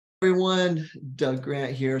Everyone, Doug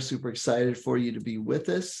Grant here. Super excited for you to be with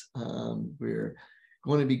us. We're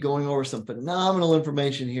going to be going over some phenomenal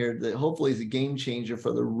information here that hopefully is a game changer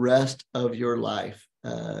for the rest of your life.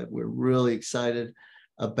 We're really excited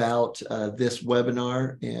about this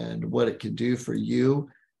webinar and what it can do for you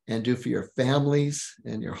and do for your families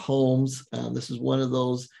and your homes. This is one of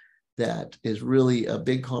those that is really a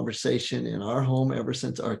big conversation in our home ever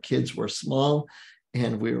since our kids were small.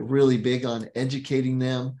 And we're really big on educating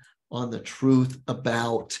them on the truth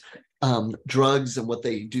about drugs and what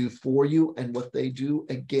they do for you and what they do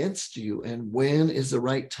against you, and when is the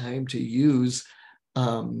right time to use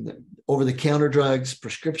over-the-counter drugs,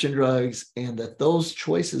 prescription drugs, and that those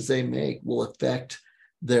choices they make will affect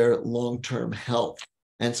their long-term health.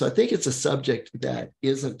 And so I think it's a subject that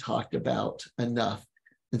isn't talked about enough.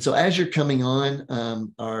 And so as you're coming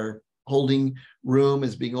on, our holding room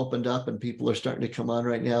is being opened up and people are starting to come on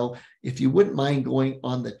right now. If you wouldn't mind going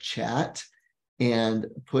on the chat and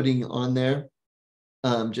putting on there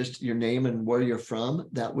just your name and where you're from,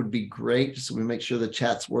 that would be great. So we make sure the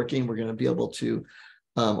chat's working. We're going to be able to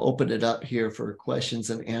open it up here for questions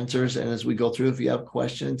and answers. And as we go through, if you have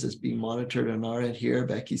questions, it's being monitored on our end here.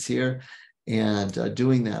 Becky's here and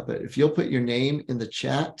doing that. But if you'll put your name in the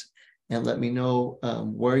chat and let me know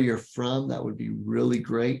where you're from, that would be really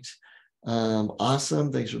great.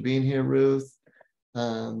 Awesome. Thanks for being here, Ruth.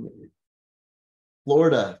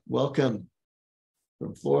 Florida, welcome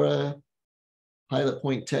from Florida. Pilot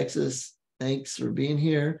Point, Texas. Thanks for being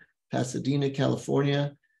here. Pasadena,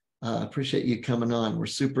 California. Appreciate you coming on. We're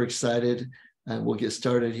super excited. And we'll get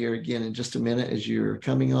started here again in just a minute. As you're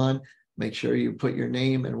coming on, make sure you put your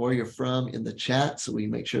name and where you're from in the chat so we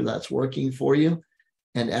make sure that's working for you.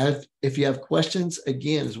 And if you have questions,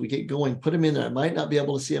 again, as we get going, put them in there. I might not be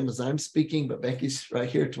able to see them as I'm speaking, but Becky's right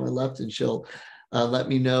here to my left, and she'll let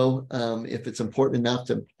me know if it's important enough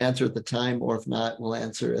to answer at the time, or if not, we'll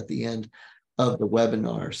answer at the end of the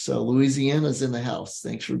webinar. So Louisiana's in the house.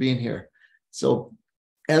 Thanks for being here. So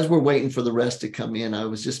as we're waiting for the rest to come in, I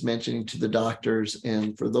was just mentioning to the doctors,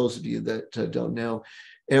 and for those of you that don't know,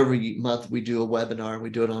 every month we do a webinar, and we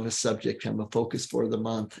do it on a subject, kind of a focus for the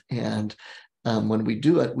month. And when we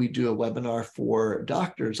do it, we do a webinar for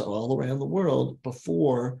doctors all around the world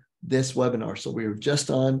before this webinar. So we were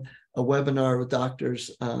just on a webinar with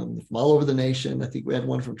doctors from all over the nation. I think we had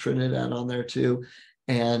one from Trinidad on there too.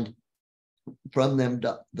 And from them,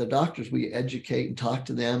 the doctors, we educate and talk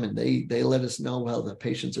to them, and they let us know how the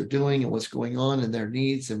patients are doing and what's going on and their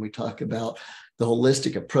needs. And we talk about the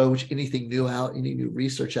holistic approach, anything new out, any new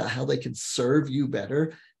research out, how they can serve you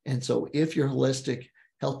better. And so if you're holistic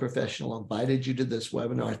health professional invited you to this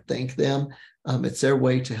webinar, thank them. It's their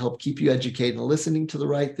way to help keep you educated and listening to the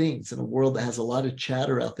right things. In a world that has a lot of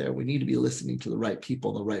chatter out there, we need to be listening to the right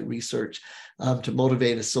people, the right research to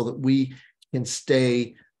motivate us so that we can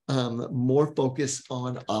stay more focused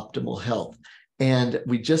on optimal health. And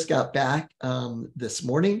we just got back this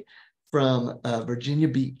morning from Virginia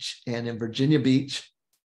Beach. And in Virginia Beach,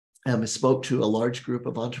 I spoke to a large group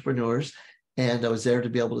of entrepreneurs. And I was there to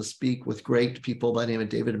be able to speak with great people by the name of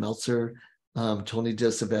David Meltzer, Tony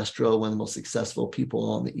DeSilvestro, one of the most successful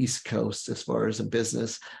people on the East Coast as far as a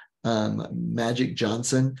business. Magic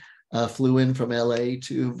Johnson flew in from LA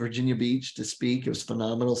to Virginia Beach to speak. It was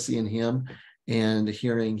phenomenal seeing him and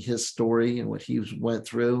hearing his story and what he went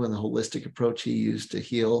through and the holistic approach he used to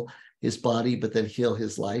heal his body, but then heal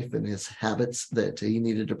his life and his habits that he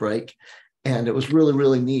needed to break. And it was really,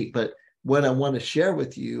 really neat. But what I want to share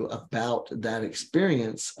with you about that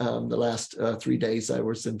experience, the last 3 days I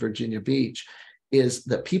was in Virginia Beach, is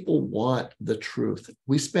that people want the truth.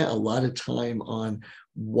 We spent a lot of time on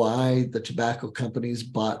why the tobacco companies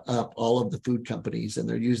bought up all of the food companies, and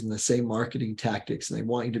they're using the same marketing tactics, and they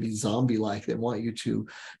want you to be zombie-like. They want you to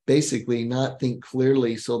basically not think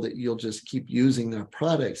clearly so that you'll just keep using their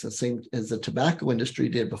products, the same as the tobacco industry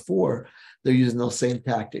did before. They're using those same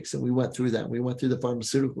tactics. And we went through that. We went through the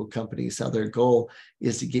pharmaceutical companies, how their goal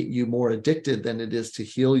is to get you more addicted than it is to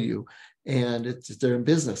heal you. And they're in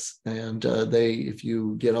business. And if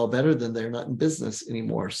you get all better, then they're not in business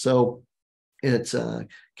anymore. So it's a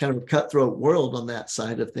kind of a cutthroat world on that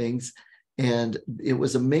side of things. And it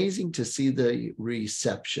was amazing to see the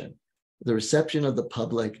reception of the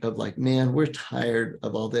public of like, man, we're tired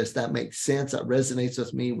of all this. That makes sense. That resonates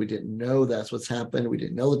with me. We didn't know that's what's happened. We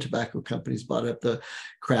didn't know the tobacco companies bought up the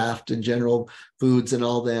Kraft and General Foods and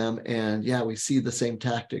all them. And yeah, we see the same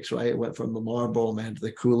tactics, right? It went from the Marlboro Man to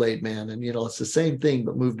the Kool-Aid Man. And, it's the same thing,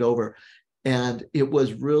 but moved over. And it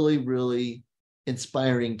was really, really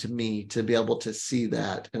inspiring to me to be able to see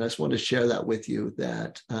that. And I just want to share that with you,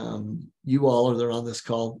 that you all that are on this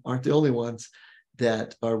call aren't the only ones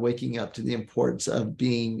that are waking up to the importance of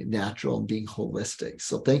being natural and being holistic.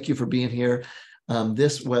 So thank you for being here.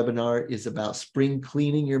 This webinar is about spring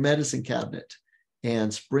cleaning your medicine cabinet,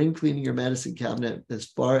 and spring cleaning your medicine cabinet as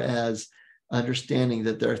far as understanding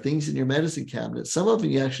that there are things in your medicine cabinet, some of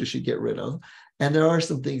them you actually should get rid of, and there are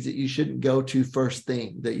some things that you shouldn't go to first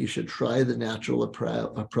thing, that you should try the natural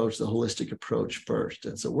approach, the holistic approach first.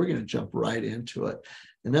 And so we're going to jump right into it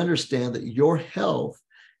and understand that your health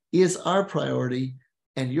is our priority,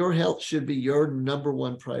 and your health should be your number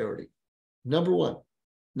one priority. Number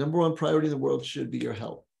one priority in the world should be your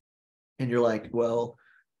health. And you're like, well,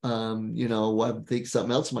 I think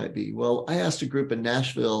something else might be. Well, I asked a group in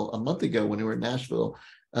Nashville a month ago when we were in Nashville,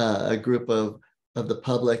 a group of the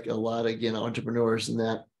public, a lot of, entrepreneurs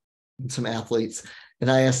and some athletes. And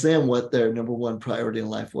I asked them what their number one priority in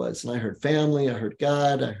life was. And I heard family, I heard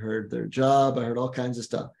God, I heard their job, I heard all kinds of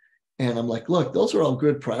stuff. And I'm like, look, those are all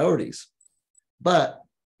good priorities. But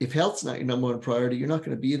if health's not your number one priority, you're not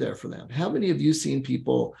going to be there for them. How many of you seen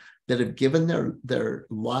people that have given their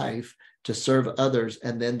life to serve others,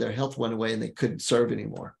 and then their health went away and they couldn't serve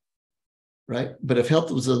anymore, right? But if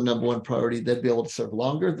health was the number one priority, they'd be able to serve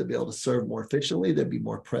longer, they'd be able to serve more efficiently, they'd be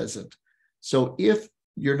more present. So if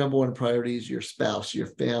your number one priority is your spouse, your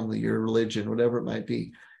family, your religion, whatever it might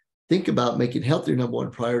be, think about making health your number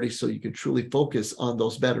one priority so you can truly focus on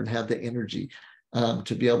those better and have the energy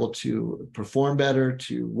to be able to perform better,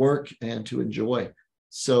 to work, and to enjoy.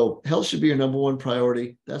 So health should be your number one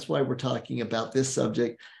priority. That's why we're talking about this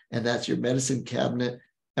subject, and that's your medicine cabinet,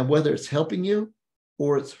 and whether it's helping you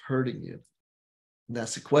or it's hurting you. And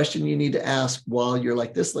that's the question you need to ask while you're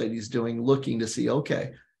like this lady's doing, looking to see,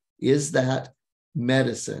 okay, is that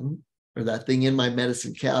medicine or that thing in my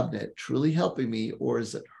medicine cabinet truly helping me, or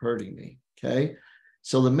is it hurting me? Okay.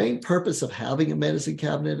 So the main purpose of having a medicine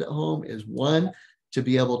cabinet at home is, one, to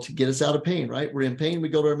be able to get us out of pain, right? We're in pain, we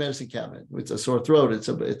go to our medicine cabinet. It's a sore throat, it's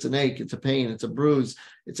an ache, it's a pain, it's a bruise,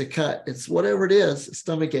 it's a cut, it's whatever it is, a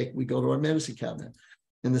stomach ache, we go to our medicine cabinet.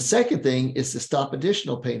 And the second thing is to stop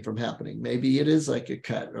additional pain from happening. Maybe it is like a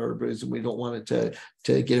cut or a bruise, and we don't want it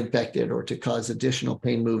to get infected or to cause additional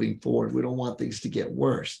pain moving forward. We don't want things to get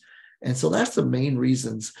worse. And so that's the main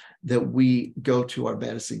reasons that we go to our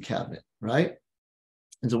medicine cabinet, right?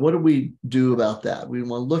 And so what do we do about that? We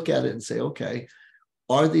want to look at it and say, okay,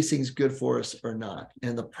 are these things good for us or not?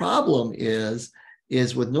 And the problem is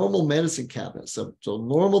with normal medicine cabinets. So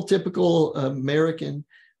normal, typical American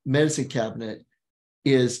medicine cabinet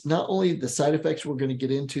is not only the side effects we're going to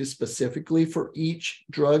get into specifically for each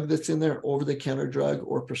drug that's in there, over-the-counter drug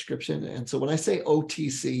or prescription. And so when I say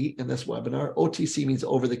OTC in this webinar, OTC means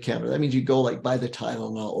over-the-counter. That means you go like buy the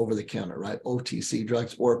Tylenol over-the-counter, right? OTC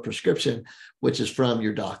drugs or prescription, which is from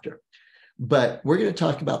your doctor. But we're going to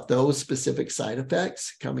talk about those specific side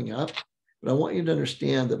effects coming up. But I want you to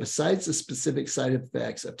understand that besides the specific side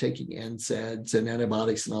effects of taking NSAIDs and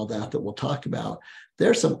antibiotics and all that we'll talk about, there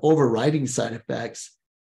are some overriding side effects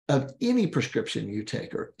of any prescription you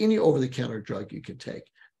take or any over-the-counter drug you can take.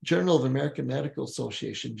 Journal of American Medical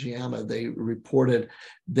Association, JAMA, they reported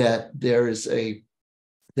that that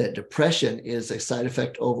depression is a side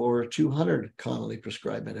effect of over 200 commonly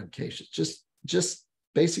prescribed medications, just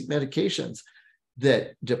basic medications,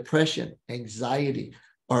 that depression, anxiety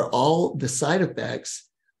are all the side effects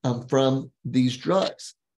from these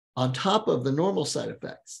drugs on top of the normal side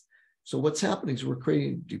effects. So what's happening is we're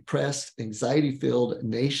creating a depressed, anxiety-filled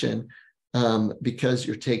nation because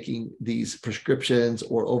you're taking these prescriptions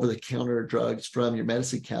or over-the-counter drugs from your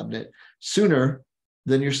medicine cabinet sooner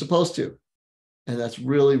than you're supposed to. And that's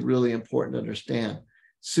really, really important to understand.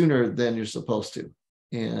 Sooner than you're supposed to.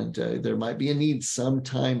 And there might be a need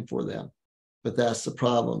sometime for them. But that's the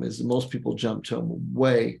problem, is most people jump to them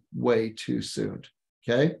way, way too soon.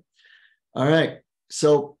 Okay. All right.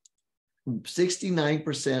 So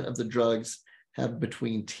 69% of the drugs have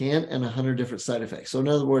between 10 and 100 different side effects. So in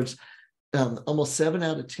other words, almost 7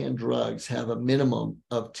 out of 10 drugs have a minimum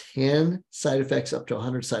of 10 side effects up to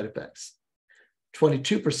 100 side effects.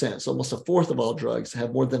 22%, so almost a fourth of all drugs,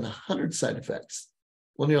 have more than 100 side effects.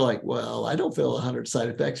 When you're like, well, I don't feel 100 side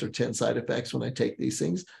effects or 10 side effects when I take these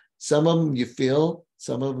things. Some of them you feel,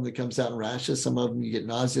 some of them it comes out in rashes, some of them you get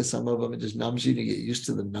nausea, some of them it just numbs you to get used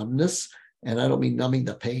to the numbness. And I don't mean numbing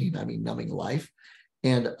the pain, I mean numbing life.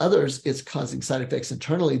 And others, it's causing side effects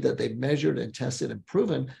internally that they've measured and tested and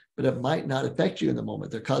proven, but it might not affect you in the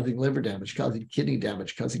moment. They're causing liver damage, causing kidney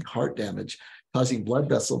damage, causing heart damage, causing blood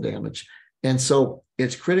vessel damage. And so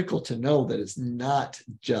it's critical to know that it's not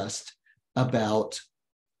just about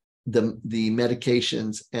the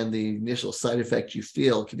medications and the initial side effect you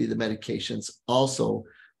feel. It could be the medications also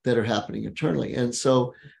that are happening internally. And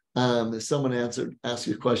so Someone asked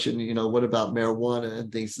you a question, what about marijuana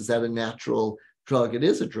and things? Is that a natural drug? It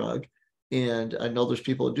is a drug. And I know there's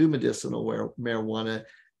people who do medicinal marijuana.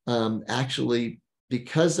 Actually,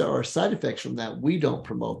 because there are side effects from that, we don't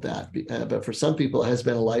promote that. But for some people, it has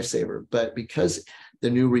been a lifesaver. But because the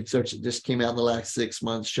new research that just came out in the last 6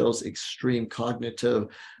 months shows extreme cognitive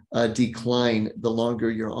decline the longer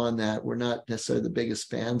you're on that, we're not necessarily the biggest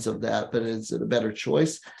fans of that. But is it a better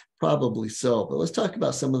choice? Probably so. But let's talk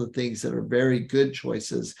about some of the things that are very good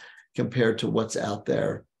choices compared to what's out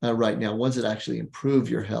there right now, ones that actually improve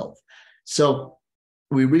your health. So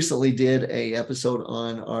we recently did an episode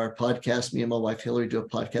on our podcast. Me and my wife, Hillary, do a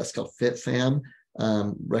podcast called Fit Fam.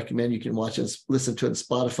 Recommend you can watch it, listen to it on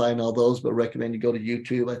Spotify and all those, but recommend you go to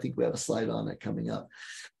YouTube. I think we have a slide on it coming up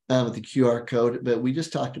with the QR code, but we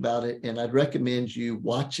just talked about it. And I'd recommend you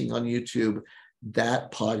watching on YouTube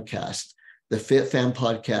that podcast, the Fit Fam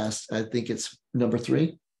podcast. I think it's number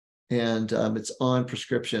 3, and it's on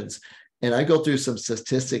prescriptions. And I go through some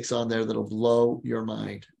statistics on there that'll blow your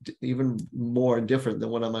mind, even more different than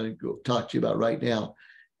what I'm going to talk to you about right now.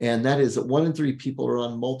 And that is that 1 in 3 people are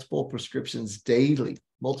on multiple prescriptions daily,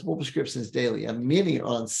 and many are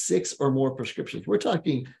on 6 or more prescriptions. We're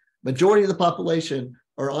talking majority of the population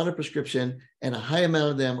are on a prescription, and a high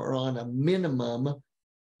amount of them are on a minimum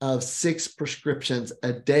of 6 prescriptions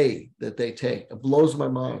a day that they take. It blows my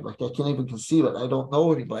mind. Like, I can't even conceive it. I don't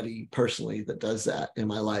know anybody personally that does that in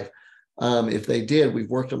my life. If they did,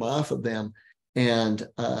 we've worked them off of them. And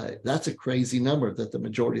that's a crazy number that the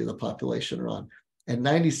majority of the population are on. And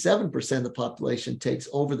 97% of the population takes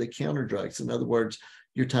over-the-counter drugs. In other words,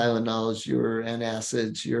 your Tylenols, your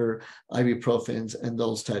antacids, your ibuprofens, and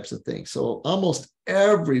those types of things. So almost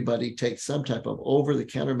everybody takes some type of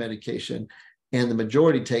over-the-counter medication, and the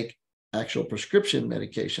majority take actual prescription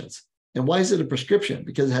medications. And why is it a prescription?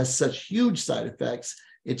 Because it has such huge side effects.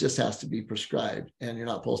 It just has to be prescribed, and you're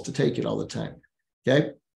not supposed to take it all the time.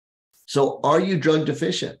 Okay. So are you drug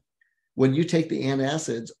deficient? When you take the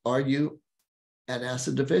antacids, are you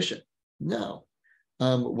antacid deficient? No.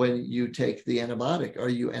 When you take the antibiotic, are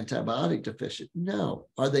you antibiotic deficient? No.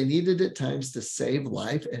 Are they needed at times to save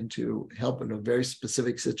life and to help in a very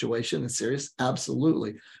specific situation and serious?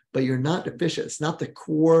 Absolutely. But you're not deficient. It's not the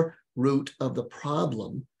core root of the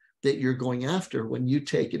problem that you're going after when you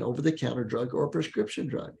take an over-the-counter drug or a prescription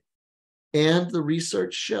drug. And the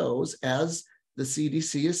research shows, as the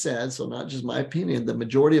CDC has said, so not just my opinion, the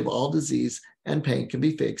majority of all disease and pain can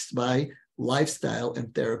be fixed by lifestyle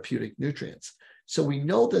and therapeutic nutrients. So we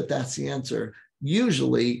know that that's the answer.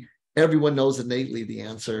 Usually, everyone knows innately the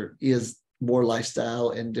answer is more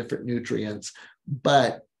lifestyle and different nutrients,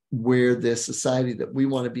 but we're this society that we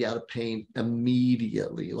want to be out of pain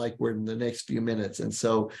immediately, like we're in the next few minutes. And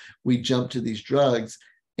so we jump to these drugs,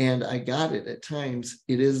 and I got it. At times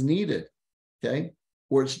it is needed, okay?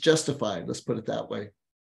 Or it's justified, let's put it that way.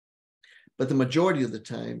 But the majority of the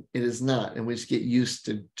time it is not, and we just get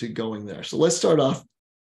used to going there. So let's start off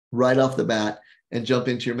right off the bat and jump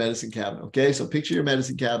into your medicine cabinet, okay? So picture your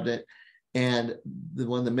medicine cabinet. And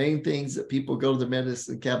one of the main things that people go to the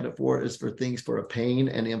medicine cabinet for is for things for a pain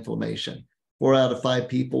and inflammation. 4 out of 5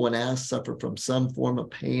 people, when asked, suffer from some form of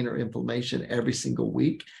pain or inflammation every single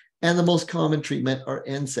week. And the most common treatment are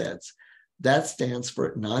NSAIDs. That stands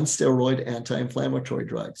for non-steroid anti-inflammatory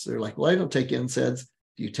drugs. They're like, well, I don't take NSAIDs.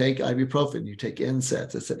 You take ibuprofen, you take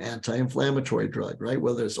NSAIDs. It's an anti-inflammatory drug, right?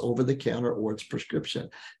 Whether it's over-the-counter or it's prescription.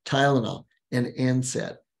 Tylenol, an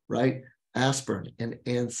NSAID, right? Aspirin, an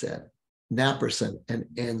NSAID. Naproxen, and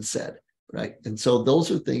NSAID, right? And so those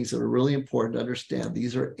are things that are really important to understand.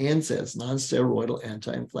 These are NSAIDs, non-steroidal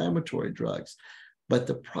anti-inflammatory drugs. But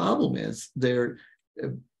the problem is they're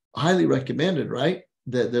highly recommended, right?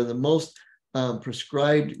 That they're the most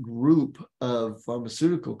prescribed group of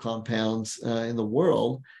pharmaceutical compounds in the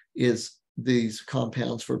world is these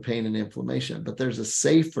compounds for pain and inflammation. But there's a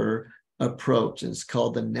safer approach, and it's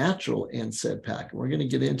called the natural NSAID pack. And we're going to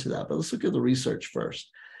get into that, but let's look at the research first.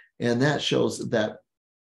 And that shows that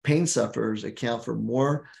pain sufferers account for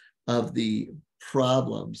more of the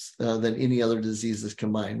problems than any other diseases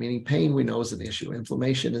combined, meaning pain we know is an issue.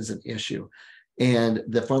 Inflammation is an issue. And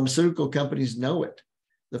the pharmaceutical companies know it.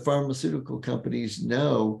 The pharmaceutical companies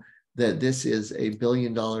know that this is a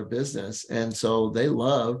billion-dollar business. And so they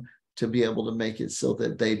love to be able to make it so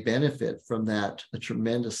that they benefit from that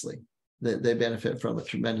tremendously. They benefit from it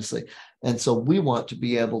tremendously. And so we want to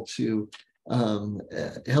be able to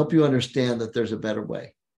help you understand that there's a better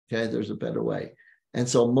way. Okay, there's a better way. And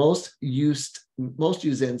so most use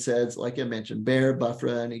NSAIDs, like I mentioned, Bayer,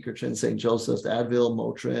 Bufferin, Ecotrend, St. Joseph's, Advil,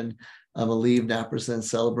 Motrin, Aleve, Naproxen,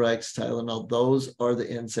 Celebrex, Tylenol. Those are the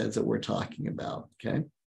NSAIDs that we're talking about. Okay,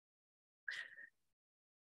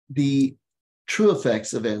 the true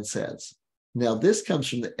effects of NSAIDs. Now, this comes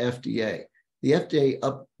from the FDA. The FDA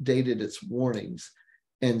updated its warnings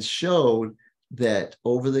and showed that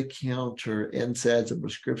over-the-counter NSAIDs and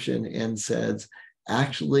prescription NSAIDs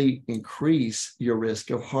actually increase your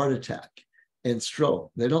risk of heart attack and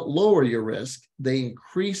stroke. They don't lower your risk, they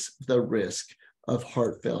increase the risk of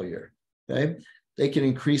heart failure, okay? They can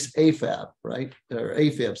increase AFib, right? Or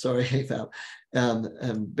AFib, sorry, AFib.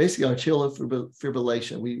 Basically, arterial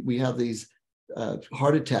fibrillation. We have these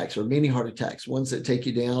heart attacks or mini heart attacks, ones that take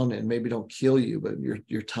you down and maybe don't kill you, but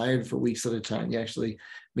you're tired for weeks at a time.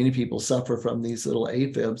 Many people suffer from these little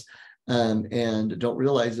AFibs and don't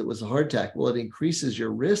realize it was a heart attack. Well, it increases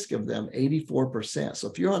your risk of them 84%. So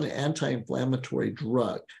if you're on an anti-inflammatory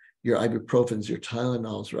drug, your ibuprofens, your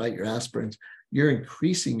Tylenols, right, your aspirins, you're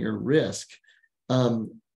increasing your risk over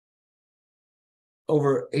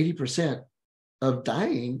 80% of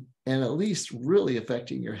dying and at least really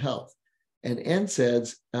affecting your health. And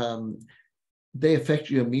NSAIDs, they affect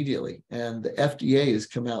you immediately. And the FDA has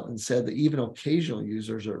come out and said that even occasional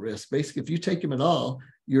users are at risk. Basically, if you take them at all,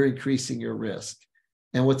 you're increasing your risk.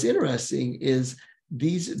 And what's interesting is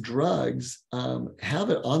these drugs have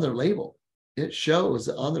it on their label. It shows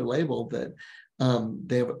on their label that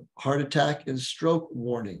they have a heart attack and stroke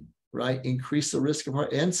warning, right? Increase the risk of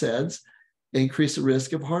NSAIDs, increase the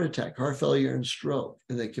risk of heart attack, heart failure, and stroke,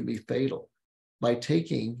 and they can be fatal by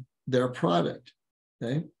taking their product,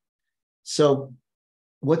 okay? So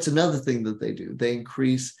what's another thing that they do? They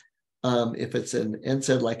increase, if it's an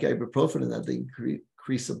NSAID like ibuprofen, and that they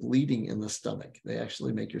increase the bleeding in the stomach. They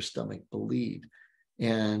actually make your stomach bleed.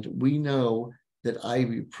 And we know that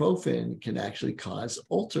ibuprofen can actually cause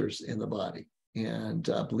ulcers in the body and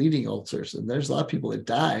bleeding ulcers. And there's a lot of people that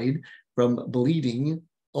died from bleeding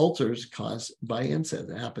ulcers caused by NSAID.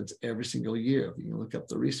 That happens every single year. You can look up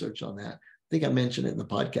the research on that. I think I mentioned it in the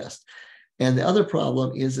podcast. And the other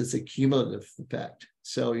problem is it's a cumulative effect.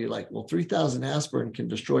 So you're like, well, 3,000 aspirin can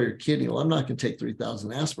destroy your kidney. Well, I'm not going to take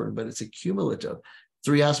 3,000 aspirin, but it's a cumulative.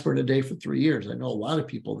 3 aspirin a day for 3 years. I know a lot of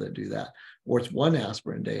people that do that. Or it's 1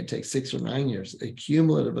 aspirin a day. It takes 6 or 9 years. A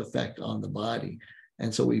cumulative effect on the body.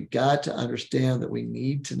 And so we've got to understand that we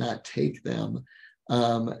need to not take them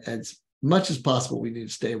as much as possible. We need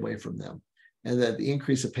to stay away from them. And that the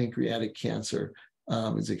increase of pancreatic cancer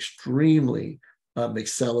is extremely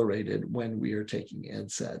accelerated when we are taking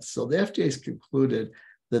NSAIDs. So the FDA has concluded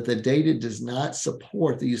that the data does not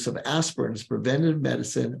support the use of aspirin as preventative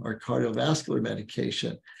medicine or cardiovascular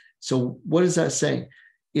medication. So what is that saying?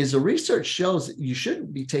 Is the research shows that you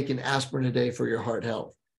shouldn't be taking aspirin a day for your heart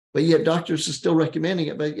health, but yet doctors are still recommending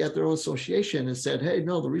it, but yet their own association has said, hey,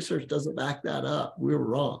 no, the research doesn't back that up. We were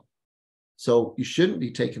wrong. So you shouldn't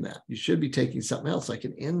be taking that. You should be taking something else like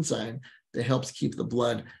an enzyme that helps keep the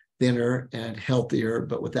blood thinner and healthier,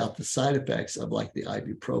 but without the side effects of like the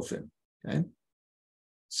ibuprofen, okay?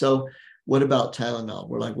 So what about Tylenol?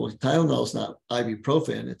 We're like, well, Tylenol is not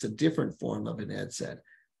ibuprofen. It's a different form of an NSAID.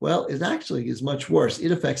 Well, it actually is much worse.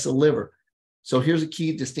 It affects the liver. So here's a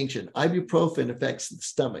key distinction. Ibuprofen affects the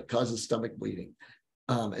stomach, causes stomach bleeding.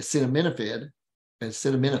 Acetaminophen,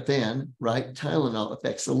 right? Tylenol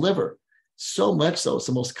affects the liver. So much so, it's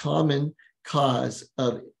the most common cause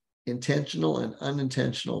of intentional and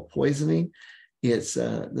unintentional poisoning. It's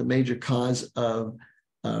the major cause of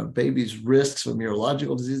babies' risks for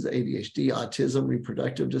neurological diseases, ADHD, autism,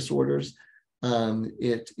 reproductive disorders.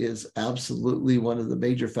 It is absolutely one of the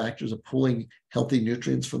major factors of pulling healthy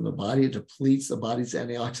nutrients from the body. It depletes the body's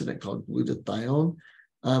antioxidant called glutathione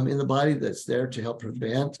in the body that's there to help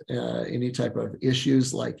prevent any type of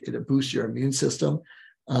issues, like it boosts your immune system.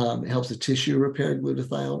 It helps the tissue repair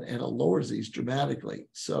glutathione, and it lowers these dramatically.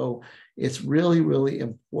 So it's really, really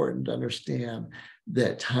important to understand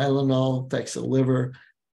that Tylenol affects the liver,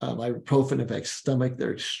 ibuprofen affects stomach.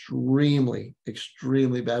 They're extremely,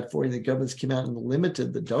 extremely bad for you. The government's came out and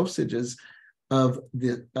limited the dosages of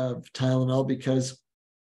Tylenol because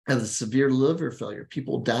of the severe liver failure,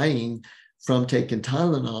 people dying from taking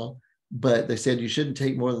Tylenol. But they said you shouldn't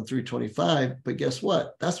take more than 325. But guess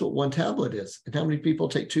what? That's what 1 tablet is. And how many people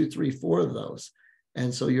take 2, 3, 4 of those?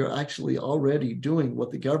 And so you're actually already doing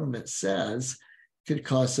what the government says could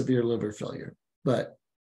cause severe liver failure. But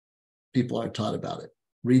people aren't taught about it.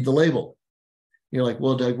 Read the label. You're like,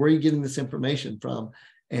 well, Doug, where are you getting this information from?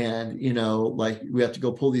 And, you know, like we have to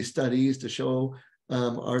go pull these studies to show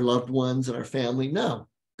our loved ones and our family. No.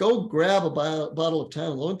 Go grab a bottle of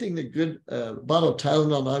Tylenol. The only thing that good bottle of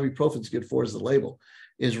Tylenol and ibuprofen is good for is the label.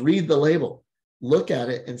 Is read the label, look at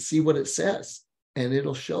it, and see what it says, and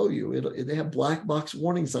it'll show you. They have black box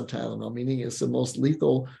warnings on Tylenol, meaning it's the most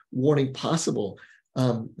lethal warning possible.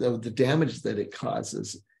 The damage that it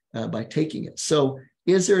causes, by taking it. So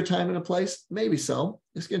is there a time and a place? Maybe so.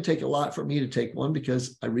 It's going to take a lot for me to take one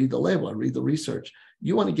because I read the label, I read the research.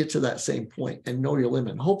 You want to get to that same point and know your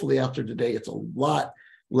limit. Hopefully after today, it's a lot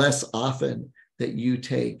less often that you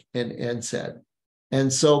take an NSAID.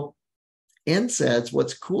 And so NSAIDs,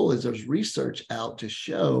 what's cool is there's research out to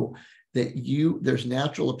show that there's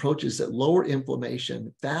natural approaches that lower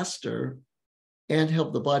inflammation faster and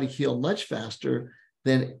help the body heal much faster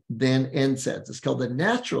than NSAIDs. It's called the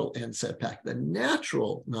natural NSAID pack, the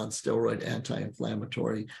natural non-steroid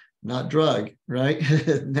anti-inflammatory, not drug, right?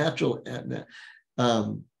 Natural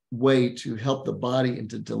way to help the body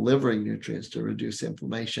into delivering nutrients to reduce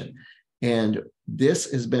inflammation. And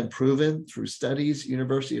this has been proven through studies,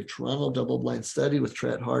 University of Toronto double-blind study with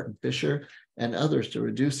Trett, Hart, and Fisher, and others to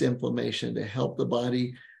reduce inflammation, to help the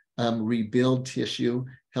body rebuild tissue,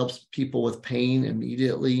 helps people with pain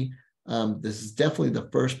immediately. This is definitely the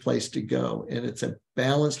first place to go. And it's a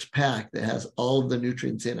balanced pack that has all of the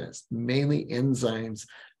nutrients in it, mainly enzymes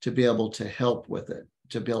to be able to help with it,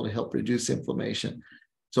 to be able to help reduce inflammation.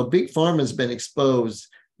 So Big Pharma has been exposed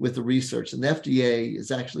with the research, and the FDA is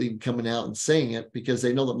actually coming out and saying it because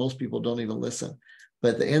they know that most people don't even listen.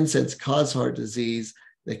 But the NSAIDs cause heart disease,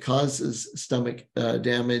 they causes stomach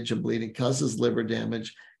damage and bleeding, causes liver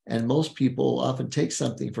damage. And most people often take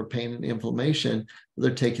something for pain and inflammation, but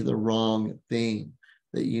they're taking the wrong thing.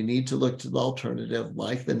 That you need to look to the alternative,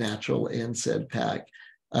 like the natural NSAID pack.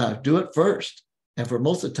 Do it first. And for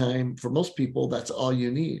most of the time, for most people, that's all you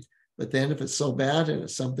need. But then if it's so bad and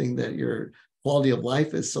it's something that your quality of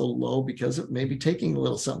life is so low because of maybe taking a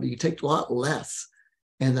little something, you take a lot less.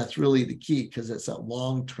 And that's really the key, because it's that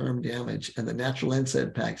long-term damage. And the natural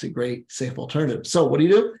NSAID pack's a great, safe alternative. So what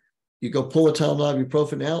do? You go pull a Tylenol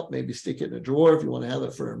ibuprofen out, maybe stick it in a drawer if you want to have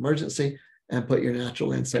it for an emergency, and put your natural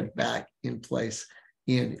NSAID back in place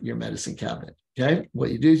in your medicine cabinet. Okay.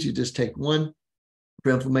 What you do is you just take one.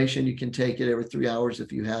 For inflammation, you can take it every 3 hours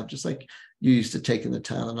if you have, just like you used to taking the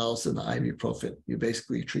Tylenols and the ibuprofen. You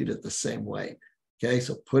basically treat it the same way. Okay.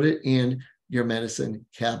 So put it in your medicine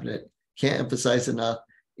cabinet. Can't emphasize enough.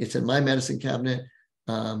 It's in my medicine cabinet.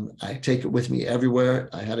 I take it with me everywhere.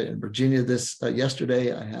 I had it in Virginia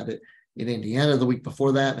yesterday. I had it in Indiana the week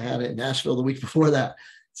before that. I had it in Nashville the week before that.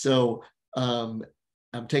 So I'm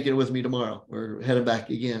taking it with me tomorrow. We're heading back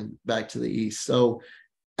to the east. So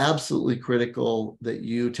absolutely critical that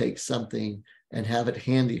you take something and have it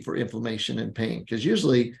handy for inflammation and pain, because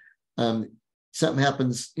usually something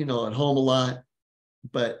happens, at home a lot,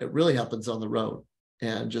 but it really happens on the road,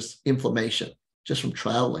 and just inflammation just from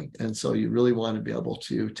traveling. And so you really want to be able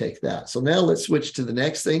to take that. So now let's switch to the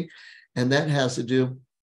next thing. And that has to do,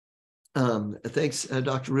 thanks,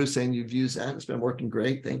 Dr. Ruth, saying you've used that. It's been working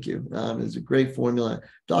great. Thank you. It's a great formula.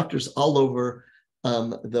 Doctors all over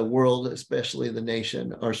the world, especially the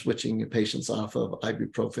nation, are switching patients off of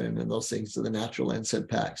ibuprofen and those things to the natural NSAID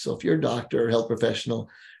pack. So if your doctor or health professional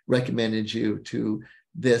recommended you to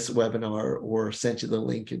this webinar or sent you the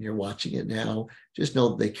link and you're watching it now, just know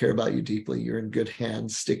that they care about you deeply. You're in good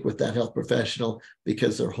hands. Stick with that health professional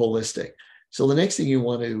because they're holistic. So the next thing you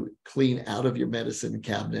want to clean out of your medicine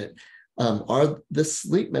cabinet are the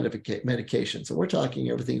sleep medications. And we're talking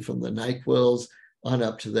everything from the NyQuils on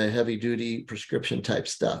up to the heavy duty prescription type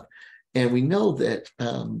stuff. And we know that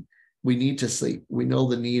we need to sleep. We know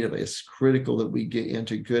the need of it. It's critical that we get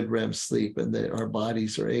into good REM sleep and that our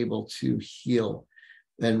bodies are able to heal.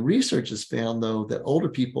 And research has found, though, that older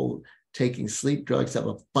people taking sleep drugs have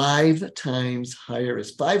a 5 times higher,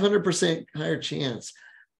 it's 500% higher chance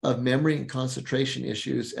of memory and concentration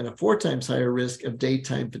issues, and a 4 times higher risk of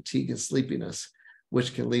daytime fatigue and sleepiness,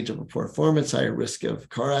 which can lead to poor performance, higher risk of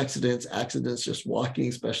car accidents, just walking,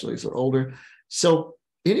 especially as they're older. So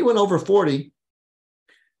anyone over 40,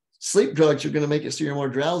 sleep drugs are going to make it so you're more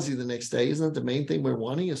drowsy the next day. Isn't that the main thing we're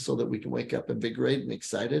wanting, is so that we can wake up invigorated and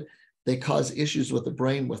excited? They cause issues with the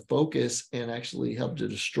brain, with focus, and actually help to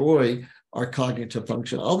destroy our cognitive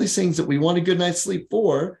function. All these things that we want a good night's sleep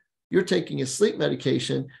for, you're taking a sleep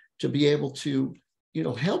medication to be able to,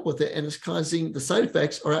 help with it. And it's causing, the side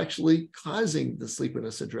effects are actually causing the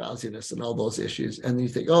sleepiness and drowsiness and all those issues. And you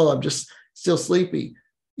think, oh, I'm just still sleepy.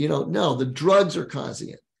 No, the drugs are causing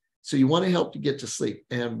it. So you want to help to get to sleep.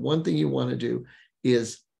 And one thing you want to do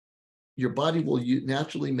is your body will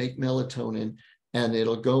naturally make melatonin, and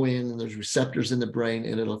it'll go in, and there's receptors in the brain,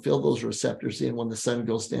 and it'll fill those receptors in when the sun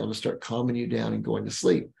goes down to start calming you down and going to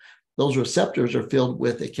sleep. Those receptors are filled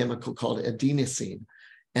with a chemical called adenosine.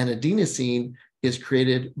 And adenosine is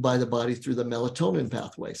created by the body through the melatonin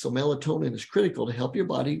pathway. So melatonin is critical to help your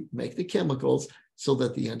body make the chemicals so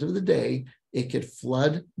that at the end of the day, it could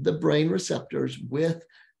flood the brain receptors with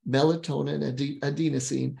melatonin,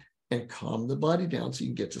 adenosine, and calm the body down so you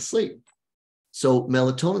can get to sleep. So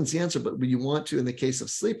melatonin's the answer, but you want to, in the case of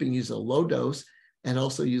sleeping, use a low dose and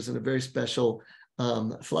also using a very special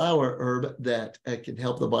flower herb that can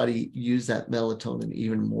help the body use that melatonin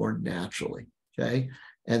even more naturally, okay?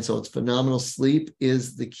 And so it's phenomenal. Sleep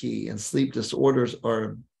is the key, and sleep disorders are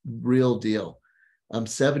a real deal.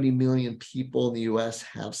 70 million people in the US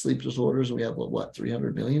have sleep disorders. We have, what,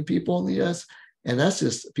 300 million people in the US? And that's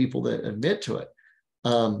just people that admit to it.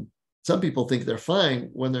 Some people think they're fine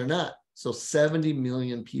when they're not. So 70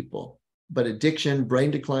 million people. But addiction,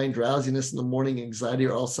 brain decline, drowsiness in the morning, anxiety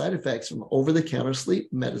are all side effects from over-the-counter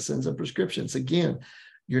sleep medicines and prescriptions. Again,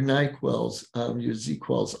 your NyQuils, your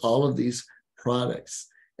Z-Quils, all of these products.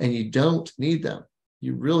 And you don't need them.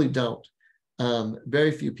 You really don't.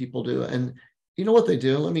 Very few people do. And you know what they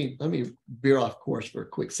do? Let me veer off course for a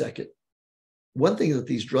quick second. One thing that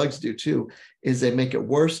these drugs do too is they make it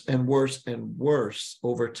worse and worse and worse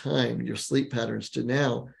over time, your sleep patterns, to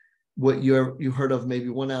now what you heard of, maybe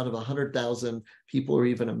 1 out of 100,000 people or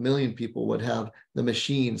even 1 million people would have the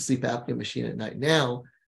machine, sleep apnea machine at night. Now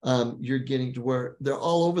you're getting to where they're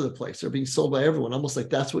all over the place. They're being sold by everyone, almost like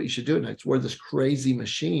that's what you should do at night. It's wear this crazy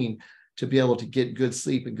machine to be able to get good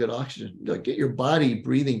sleep and good oxygen. Get your body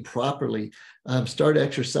breathing properly. Start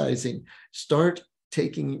exercising. Start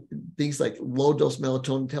taking things like low dose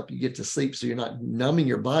melatonin to help you get to sleep, so you're not numbing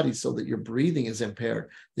your body so that your breathing is impaired,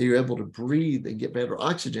 that you're able to breathe and get better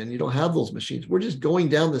oxygen. You don't have those machines. We're just going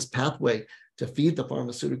down this pathway to feed the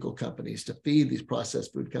pharmaceutical companies, to feed these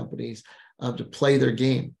processed food companies, to play their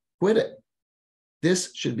game. Quit it.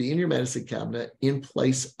 This should be in your medicine cabinet in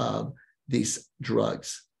place of these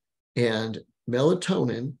drugs. And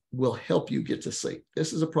melatonin will help you get to sleep.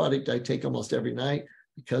 This is a product I take almost every night.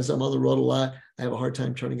 Because I'm on the road a lot, I have a hard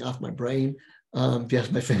time turning off my brain. If you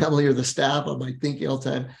ask my family or the staff, I'm like thinking all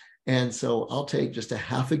the time. And so I'll take just a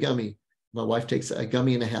half a gummy. My wife takes a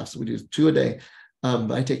gummy and a half, so we do 2 a day.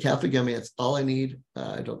 But I take half a gummy. That's all I need.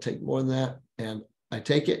 I don't take more than that. And I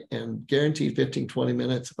take it, and guaranteed 15, 20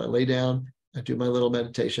 minutes. If I lay down, I do my little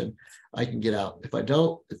meditation, I can get out. If I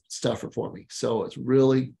don't, it's tougher for me. So it's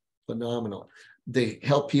really phenomenal. They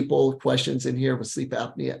help people. Questions in here with sleep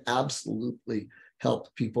apnea, absolutely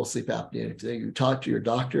help people sleep apnea. If you talk to your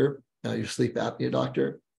doctor, your sleep apnea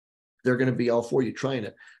doctor, they're going to be all for you trying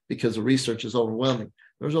it, because the research is overwhelming.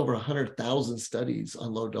 There's over 100,000 studies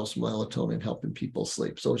on low dose melatonin helping people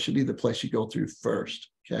sleep. So it should be the place you go through first.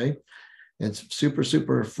 Okay. And it's super,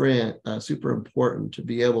 super important to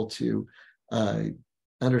be able to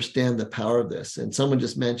understand the power of this. And someone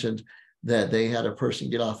just mentioned that they had a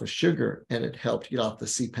person get off of sugar and it helped get off the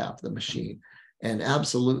CPAP, the machine. And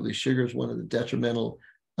absolutely, sugar is one of the detrimental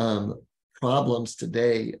problems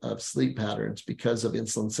today of sleep patterns because of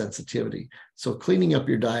insulin sensitivity. So cleaning up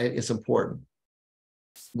your diet is important.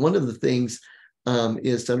 One of the things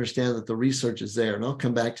is to understand that the research is there. And I'll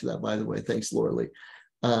come back to that, by the way. Thanks, Laura Lee.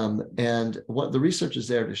 And what the research is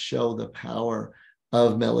there to show the power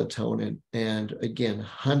of melatonin. And again,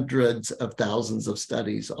 hundreds of thousands of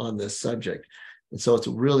studies on this subject. And so it's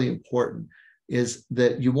really important is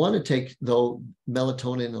that you want to take, though,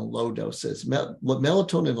 melatonin in low doses.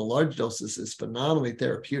 Melatonin in large doses is phenomenally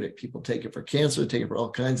therapeutic. People take it for cancer, take it for all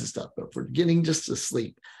kinds of stuff. But for getting just to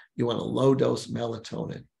sleep, you want a low dose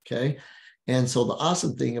melatonin, okay? And so the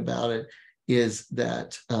awesome thing about it is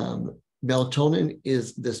that melatonin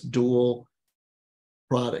is this dual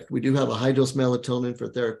product. We do have a high dose melatonin for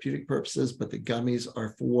therapeutic purposes, but the gummies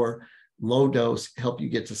are for low dose, help you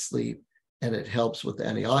get to sleep. And it helps with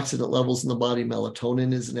antioxidant levels in the body.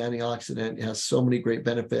 Melatonin is an antioxidant. It has so many great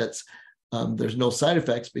benefits. There's no side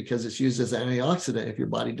effects because it's used as an antioxidant if your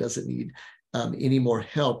body doesn't need any more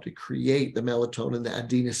help to create the melatonin, the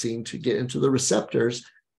adenosine, to get into the receptors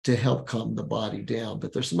to help calm the body down.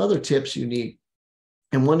 But there's some other tips you need.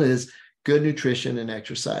 And one is good nutrition and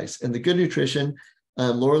exercise. And the good nutrition,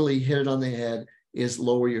 Laura Lee hit it on the head, is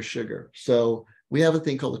lower your sugar. So we have a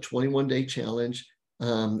thing called the 21-day challenge.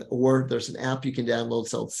 Or there's an app you can download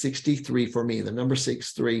called 63 for me, the number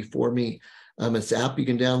 63 for me. It's an app you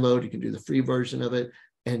can download. You can do the free version of it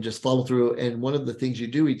and just follow through. And one of the things you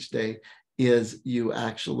do each day is you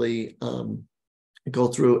actually go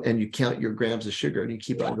through and you count your grams of sugar and you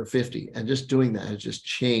keep it under 50. And just doing that has just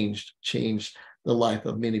changed the life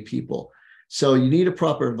of many people. So you need a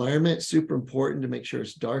proper environment. Super important to make sure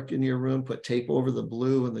it's dark in your room. Put tape over the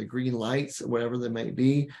blue and the green lights, whatever they may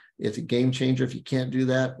be. It's a game changer. If you can't do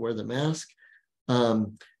that, wear the mask.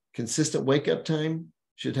 Consistent wake-up time.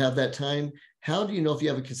 Should have that time. How do you know if you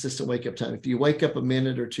have a consistent wake-up time? If you wake up a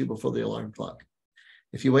minute or two before the alarm clock.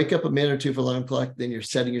 If you wake up a minute or two for alarm clock, then you're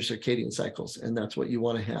setting your circadian cycles. And that's what you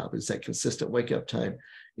want to have, is that consistent wake up time.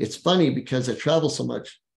 It's funny because I travel so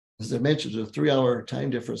much. As I mentioned, there's a 3-hour time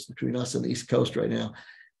difference between us and the East Coast right now.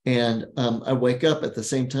 And I wake up at the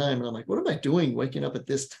same time and I'm like, what am I doing waking up at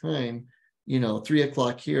this time? 3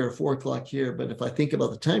 o'clock here, 4 o'clock here. But if I think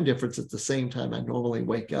about the time difference, it's the same time I normally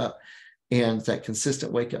wake up. And it's that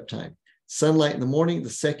consistent wake up time. Sunlight in the morning, the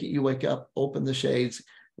second you wake up, open the shades,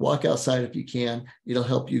 walk outside if you can. It'll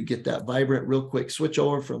help you get that vibrant, real quick switch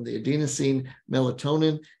over from the adenosine,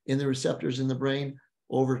 melatonin in the receptors in the brain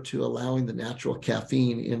over to allowing the natural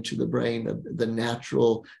caffeine into the brain, the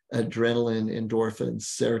natural adrenaline, endorphins,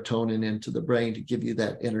 serotonin into the brain to give you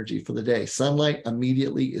that energy for the day. Sunlight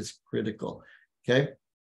immediately is critical, okay?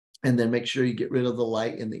 And then make sure you get rid of the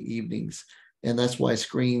light in the evenings. And that's why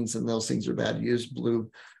screens and those things are bad. Use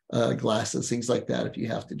blue glasses, things like that if you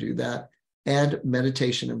have to do that. And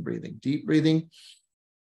meditation and breathing. Deep breathing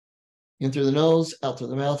in through the nose, out through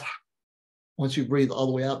the mouth. Once you breathe all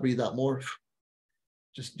the way out, breathe out more.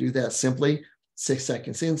 Just do that simply. 6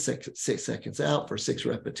 seconds in, six seconds out for 6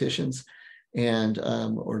 repetitions and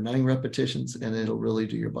or 9 repetitions, and it'll really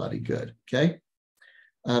do your body good, okay?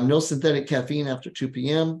 No synthetic caffeine after 2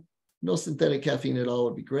 p.m. No synthetic caffeine at all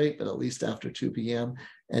would be great, but at least after 2 p.m.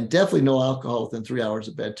 And definitely no alcohol within 3 hours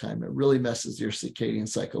of bedtime. It really messes your circadian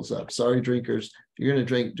cycles up. Sorry, drinkers. If you're going to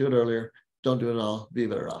drink, do it earlier. Don't do it all. Be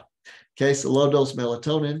better off. Okay, so low dose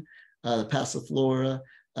melatonin, the passiflora,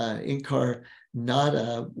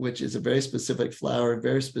 incarnata, which is a very specific flower,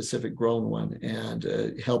 very specific grown one, and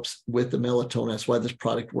helps with the melatonin. That's why this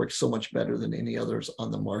product works so much better than any others on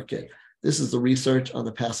the market. This is the research on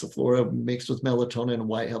the passiflora mixed with melatonin and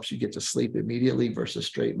why it helps you get to sleep immediately versus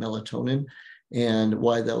straight melatonin, and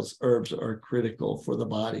why those herbs are critical for the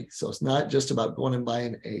body. So it's not just about going and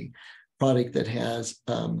buying a product that has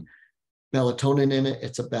melatonin in it.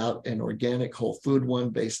 It's about an organic whole food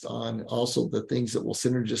one based on also the things that will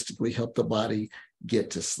synergistically help the body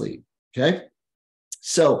get to sleep. Okay.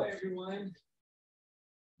 So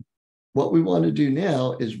what we want to do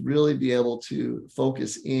now is really be able to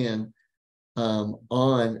focus in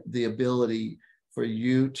on the ability for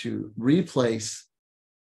you to replace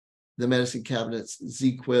the medicine cabinets,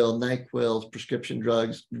 Z-Quil, NyQuil, prescription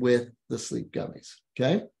drugs with the sleep gummies.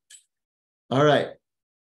 Okay. All right.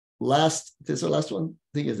 This is our last one. I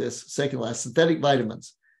think is this second last, synthetic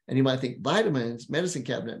vitamins. And you might think vitamins, medicine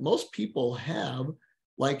cabinet. Most people have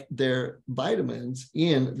like their vitamins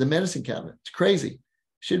in the medicine cabinet. It's crazy.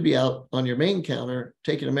 Should be out on your main counter,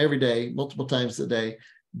 taking them every day, multiple times a day.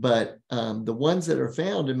 But the ones that are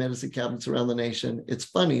found in medicine cabinets around the nation, it's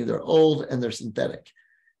funny, they're old and they're synthetic.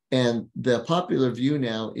 And the popular view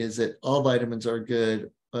now is that all vitamins are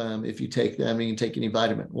good if you take them and you can take any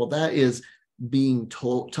vitamin. Well, that is being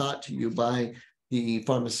taught to you by the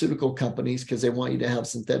pharmaceutical companies because they want you to have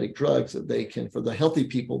synthetic drugs that they can, for the healthy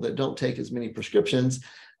people that don't take as many prescriptions,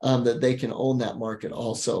 that they can own that market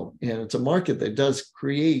also. And it's a market that does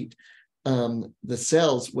create the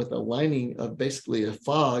cells with a lining of basically a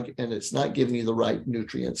fog, and it's not giving you the right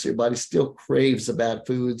nutrients. Your body still craves the bad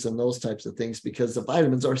foods and those types of things because the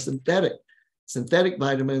vitamins are synthetic. Synthetic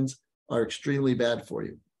vitamins are extremely bad for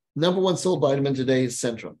you. Number one sold vitamin today is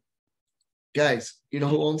Centrum. Guys, you know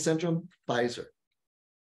who owns Centrum? Pfizer.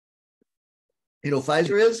 You know,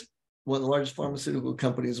 Pfizer is one of the largest pharmaceutical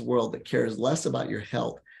companies in the world that cares less about your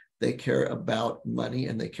health. They care about money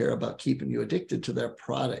and they care about keeping you addicted to their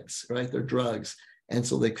products, right? Their drugs. And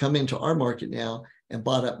so they come into our market now and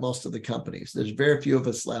bought up most of the companies. There's very few of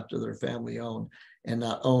us left that are family owned and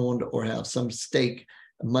not owned or have some stake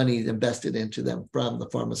money invested into them from the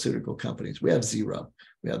pharmaceutical companies. We have zero.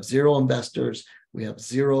 We have zero investors. We have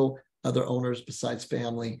zero other owners besides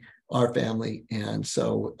family, our family. And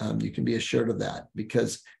so you can be assured of that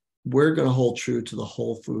because we're going to hold true to the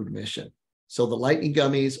whole food mission. So the lightning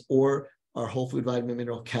gummies or our whole food vitamin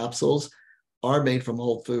mineral capsules are made from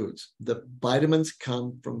whole foods. The vitamins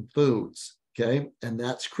come from foods, okay? And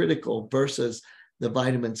that's critical versus the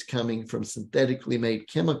vitamins coming from synthetically made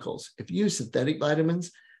chemicals. If you use synthetic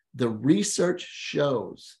vitamins, the research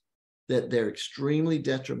shows that they're extremely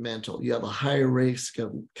detrimental. You have a higher risk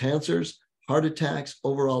of cancers, heart attacks,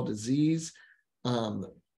 overall disease,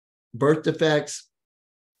 birth defects,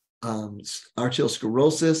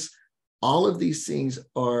 arteriosclerosis. All of these things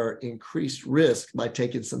are increased risk by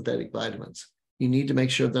taking synthetic vitamins. You need to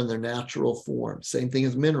make sure they're in their natural form. Same thing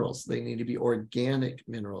as minerals. They need to be organic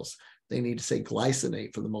minerals. They need to say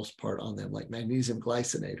glycinate for the most part on them, like magnesium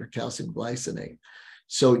glycinate or calcium glycinate.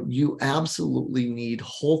 So you absolutely need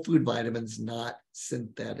whole food vitamins, not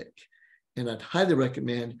synthetic. And I'd highly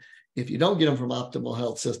recommend if you don't get them from Optimal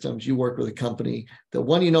Health Systems, you work with a company that,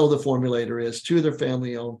 one, you know the formulator is, two, they're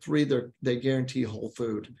family owned, three, they guarantee whole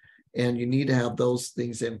food. And you need to have those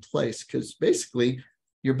things in place because basically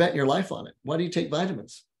you're betting your life on it. Why do you take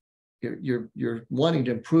vitamins? You're wanting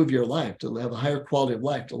to improve your life, to have a higher quality of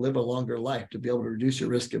life, to live a longer life, to be able to reduce your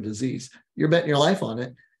risk of disease. You're betting your life on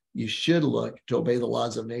it. You should look to obey the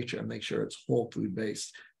laws of nature and make sure it's whole food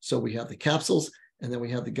based. So we have the capsules, and then we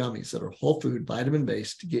have the gummies that are whole food, vitamin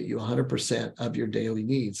based to get you 100% of your daily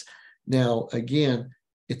needs. Now, again,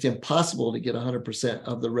 it's impossible to get 100%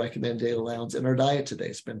 of the recommended daily allowance in our diet today.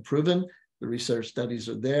 It's been proven. The research studies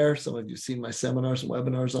are there. Some of you have seen my seminars and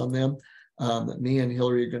webinars on them. Me and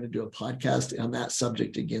Hillary are going to do a podcast on that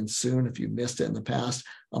subject again soon. If you missed it in the past,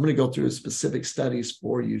 I'm going to go through specific studies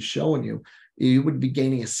for you, showing you would be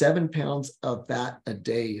gaining 7 pounds of fat a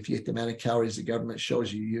day if you get the amount of calories the government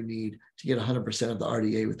shows you need to get 100% of the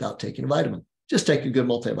RDA without taking a vitamin. Just take a good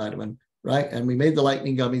multivitamin, right? And we made the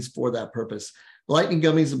lightning gummies for that purpose. The lightning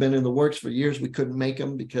gummies have been in the works for years. We couldn't make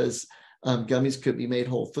them because gummies could be made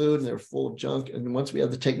whole food and they're full of junk. And once we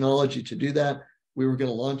had the technology to do that, we were going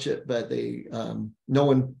to launch it, but no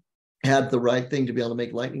one had the right thing to be able to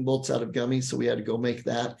make lightning bolts out of gummies. So we had to go make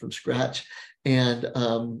that from scratch. And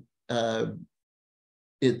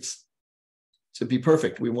it's to be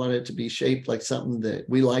perfect. We want it to be shaped like something that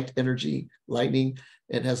we liked, energy, lightning.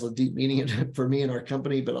 It has a deep meaning in it for me and our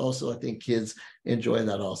company, but also I think kids enjoy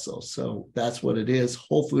that also. So that's what it is.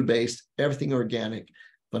 Whole food based, everything organic,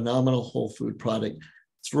 phenomenal whole food product.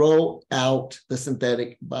 Throw out the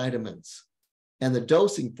synthetic vitamins. And the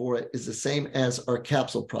dosing for it is the same as our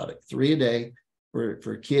capsule product, 3 a day.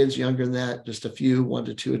 For kids younger than that, just a few, 1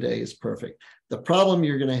 to 2 a day is perfect. The problem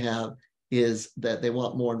you're going to have is that they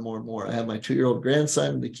want more and more and more. I have my 2-year-old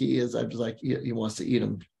grandson. The key is I'm just like, he wants to eat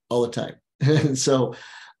them all the time. And so,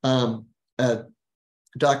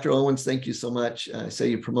 Dr. Owens, thank you so much. I say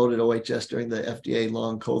you promoted OHS during the FDA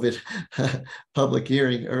long COVID public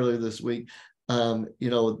hearing earlier this week.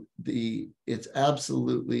 It's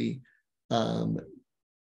absolutely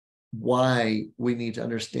why we need to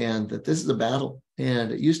understand that this is a battle. And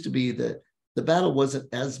it used to be that the battle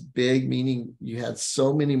wasn't as big, meaning you had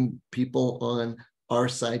so many people on our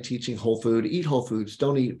side teaching whole food, eat whole foods,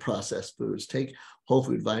 don't eat processed foods, take whole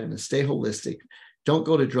food vitamins, stay holistic, don't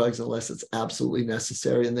go to drugs unless it's absolutely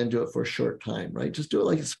necessary, and then do it for a short time, right? Just do it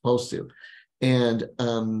like it's supposed to. And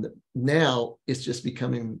now it's just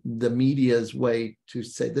becoming the media's way to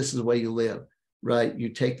say, this is the way you live. Right? You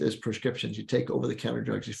take those prescriptions, you take over-the-counter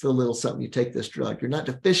drugs, you feel a little something, you take this drug. You're not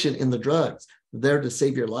deficient in the drugs. They're there to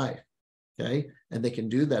save your life, okay? And they can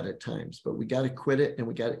do that at times, but we got to quit it and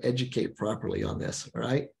we got to educate properly on this, all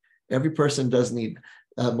right? Every person does need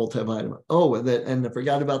a multivitamin. Oh, and I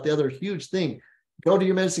forgot about the other huge thing. Go to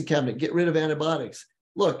your medicine cabinet, get rid of antibiotics.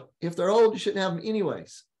 Look, if they're old, you shouldn't have them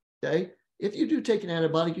anyways, okay? If you do take an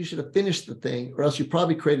antibiotic, you should have finished the thing, or else you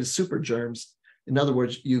probably created super germs. In other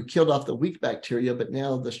words, you killed off the weak bacteria, but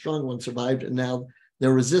now the strong ones survived and now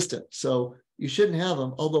they're resistant. So you shouldn't have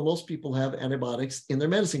them, although most people have antibiotics in their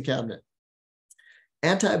medicine cabinet.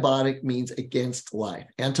 Antibiotic means against life.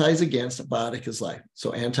 Anti is against, biotic is life.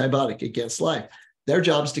 So antibiotic, against life. Their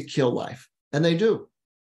job is to kill life, and they do.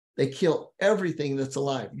 They kill everything that's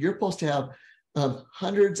alive. You're supposed to have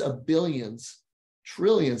hundreds of billions,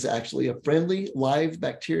 trillions actually, of friendly live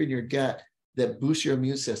bacteria in your gut that boosts your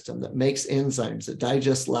immune system, that makes enzymes, that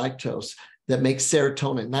digest lactose, that makes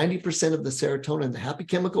serotonin. 90% of the serotonin, the happy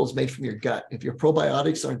chemical, is made from your gut. If your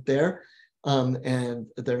probiotics aren't there and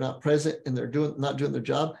they're not present and they're not doing their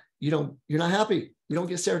job, you're not happy. You don't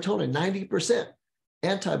get serotonin. 90%.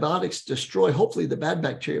 Antibiotics destroy hopefully the bad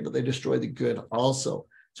bacteria, but they destroy the good also.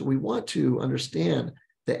 So we want to understand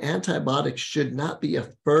that antibiotics should not be a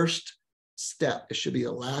first step. It should be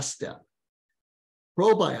a last step.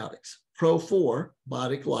 Probiotics. Pro for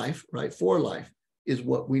biotic life, right? For life is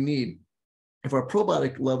what we need. If our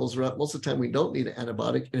probiotic levels are up, most of the time we don't need an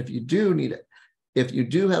antibiotic. And if you do need it, if you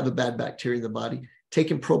do have a bad bacteria in the body,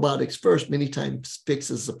 taking probiotics first many times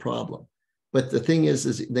fixes the problem. But the thing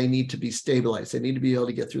is they need to be stabilized. They need to be able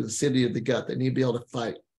to get through the acidity of the gut. They need to be able to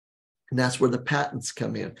fight. And that's where the patents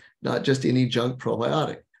come in, not just any junk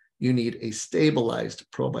probiotic. You need a stabilized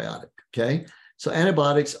probiotic, okay? So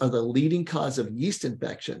antibiotics are the leading cause of yeast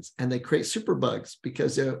infections, and they create superbugs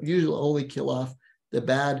because they usually only kill off the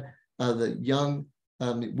bad, the young,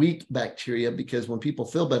 weak bacteria, because when people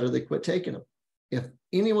feel better, they quit taking them. If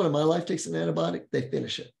anyone in my life takes an antibiotic, they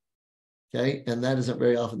finish it, okay? And that isn't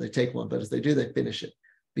very often they take one, but if they do, they finish it.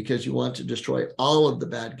 because you want to destroy all of the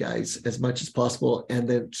bad guys as much as possible, and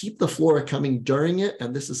then keep the flora coming during it.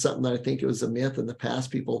 And this is something that I think it was a myth in the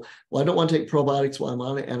past. People, well, I don't want to take probiotics while I'm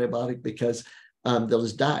on an antibiotic because they'll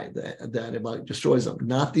just die. The antibiotic destroys them.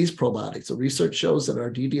 Not these probiotics. The research shows that our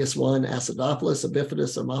DDS1, Acidophilus,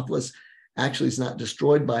 Bifidus, Thermophilus actually is not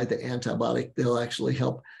destroyed by the antibiotic. They'll actually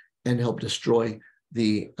help destroy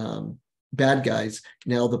the bad guys.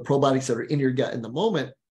 Now, the probiotics that are in your gut in the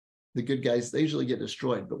moment, the good guys, they usually get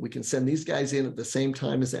destroyed, but we can send these guys in at the same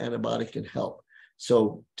time as the antibiotic can help.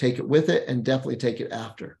 So take it with it and definitely take it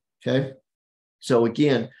after. Okay. So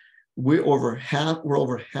again, we're over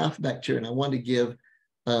half bacteria. And I want to give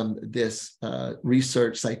this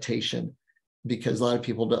research citation because a lot of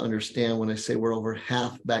people don't understand when I say we're over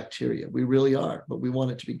half bacteria. We really are, but we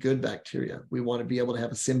want it to be good bacteria. We want to be able to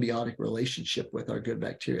have a symbiotic relationship with our good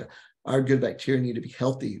bacteria. Our good bacteria need to be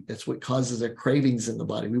healthy. That's what causes our cravings in the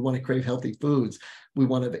body. We want to crave healthy foods. We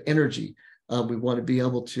want to have energy. We want to be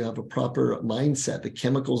able to have a proper mindset. The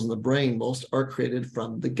chemicals in the brain, most are created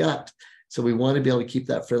from the gut. So we want to be able to keep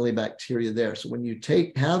that friendly bacteria there. So when you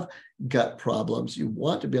have gut problems, you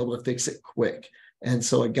want to be able to fix it quick. And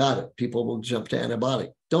so I got it. People will jump to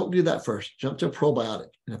antibiotic. Don't do that first. Jump to a probiotic.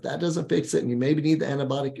 And if that doesn't fix it, and you maybe need the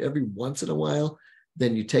antibiotic every once in a while,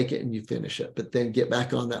 then you take it and you finish it. But then get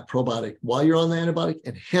back on that probiotic while you're on the antibiotic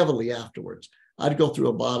and heavily afterwards. I'd go through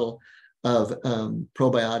a bottle of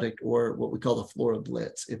probiotic, or what we call the Flora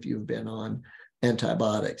Blitz, if you've been on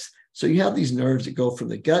antibiotics. So you have these nerves that go from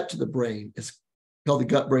the gut to the brain. It's called the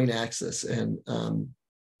gut-brain axis. And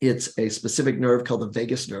it's a specific nerve called the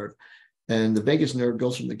vagus nerve. And the vagus nerve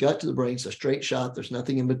goes from the gut to the brain. It's a straight shot. There's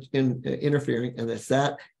nothing interfering. And it's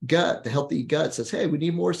that gut, the healthy gut says, hey, we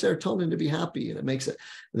need more serotonin to be happy. And it makes it,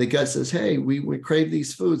 the gut says, hey, we crave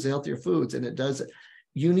these foods, the healthier foods. And it does it.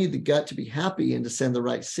 You need the gut to be happy and to send the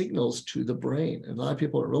right signals to the brain. And a lot of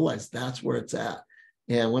people don't realize that's where it's at.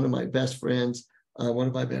 And one of my best friends, one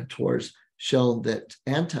of my mentors, shown that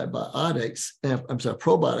probiotics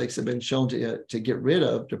have been shown to get rid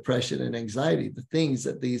of depression and anxiety, the things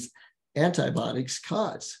that these antibiotics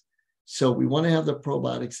cause. So we want to have the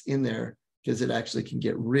probiotics in there because it actually can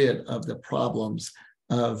get rid of the problems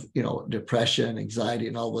of, depression, anxiety,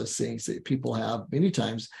 and all those things that people have many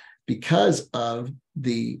times because of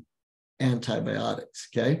the antibiotics.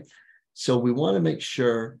 Okay. So we want to make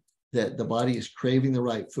sure that the body is craving the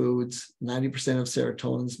right foods. 90% of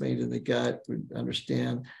serotonin is made in the gut. We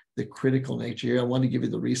understand the critical nature here. I want to give you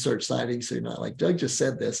the research citing so you're not like, Doug just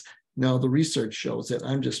said this. No, the research shows it.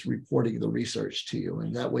 I'm just reporting the research to you.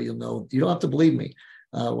 And that way you'll know. You don't have to believe me.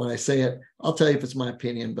 When I say it, I'll tell you if it's my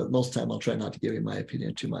opinion, but most of the time I'll try not to give you my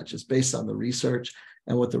opinion too much. It's based on the research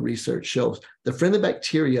and what the research shows. The friendly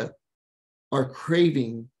bacteria are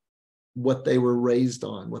craving what they were raised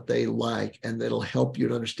on, what they like, and that'll help you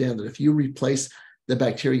to understand that if you replace the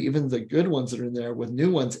bacteria, even the good ones that are in there, with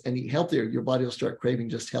new ones and eat healthier, your body will start craving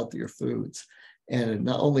just healthier foods. And it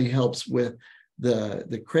not only helps with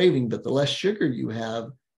the craving, but the less sugar you have,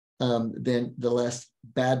 then the less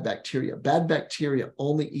bad bacteria. Bad bacteria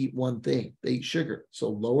only eat one thing. They eat sugar. So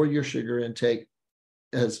lower your sugar intake.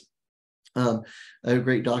 As a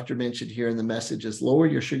great doctor mentioned here in the message, is lower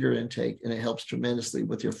your sugar intake, and it helps tremendously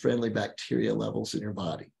with your friendly bacteria levels in your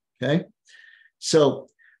body. Okay. So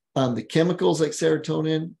the chemicals like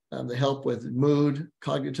serotonin, that help with mood,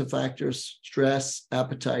 cognitive factors, stress,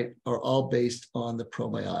 appetite, are all based on the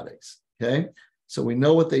probiotics. Okay. So we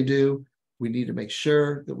know what they do. We need to make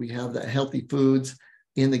sure that we have the healthy foods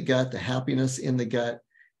in the gut, the happiness in the gut.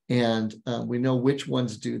 And we know which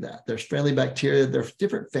ones do that. There's friendly bacteria. There's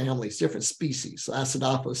different families, different species. So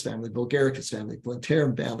Acidophilus family, Bulgaricus family,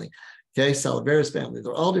 Plantarum family, okay, Salivarius family.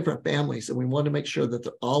 They're all different families. And we want to make sure that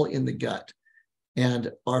they're all in the gut.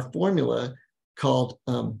 And our formula called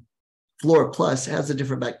Flora Plus has a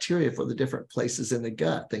different bacteria for the different places in the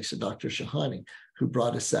gut, thanks to Dr. Shahani, who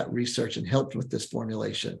brought us that research and helped with this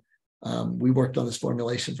formulation. We worked on this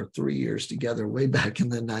formulation for 3 years together way back in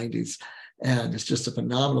the 90s. And it's just a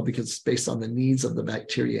phenomenal because it's based on the needs of the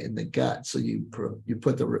bacteria in the gut. So you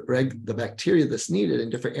put the bacteria that's needed in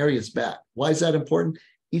different areas back. Why is that important?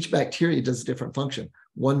 Each bacteria does a different function.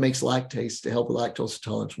 One makes lactase to help with lactose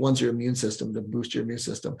intolerance. One's your immune system to boost your immune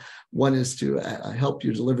system. One is to help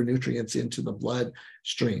you deliver nutrients into the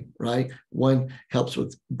bloodstream, right? One helps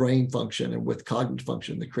with brain function and with cognitive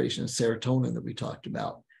function, the creation of serotonin that we talked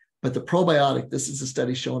about. But the probiotic, this is a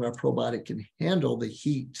study showing our probiotic can handle the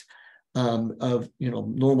heat of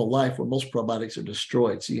normal life, where most probiotics are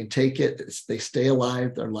destroyed. So you can take it, they stay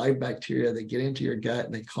alive, they're live bacteria, they get into your gut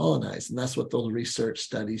and they colonize. And that's what those research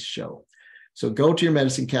studies show. So go to your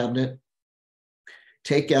medicine cabinet,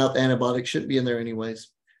 take out the antibiotics, shouldn't be in there anyways.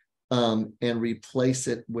 and replace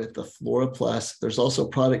it with the Flora Plus. There's also a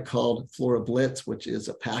product called Flora Blitz, which is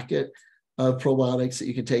a packet of probiotics that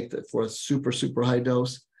you can take for a super, super high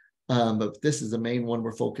dose. But this is the main one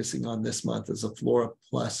we're focusing on this month, is a Flora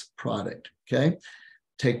Plus product, okay?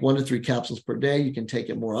 Take 1 to 3 capsules per day. You can take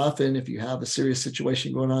it more often if you have a serious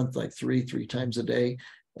situation going on, like three times a day.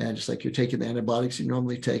 And just like you're taking the antibiotics you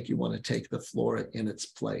normally take, you want to take the Flora in its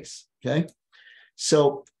place, okay?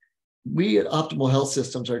 So we at Optimal Health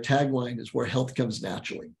Systems, our tagline is where health comes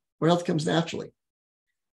naturally, where health comes naturally.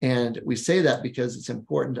 And we say that because it's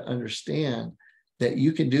important to understand that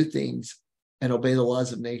you can do things and obey the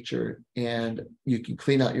laws of nature, and you can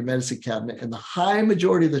clean out your medicine cabinet. And the high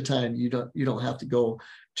majority of the time, you don't have to go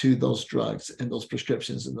to those drugs and those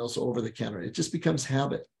prescriptions and those over the counter. It just becomes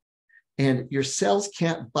habit. And your cells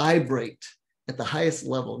can't vibrate at the highest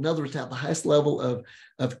level. In other words, at the highest level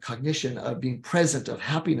of cognition, of being present, of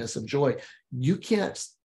happiness, of joy. You can't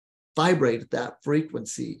vibrate at that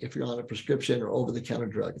frequency if you're on a prescription or over-the-counter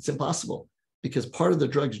drug. It's impossible, because part of the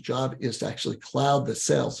drug's job is to actually cloud the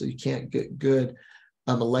cell, so you can't get good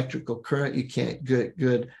electrical current. You can't get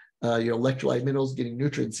good your electrolyte minerals, getting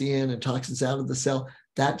nutrients in and toxins out of the cell.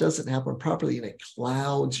 That doesn't happen properly, and it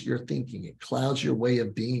clouds your thinking. It clouds your way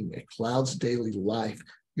of being. It clouds daily life.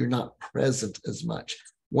 You're not present as much.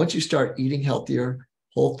 Once you start eating healthier,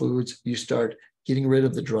 whole foods, you start getting rid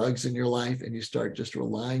of the drugs in your life, and you start just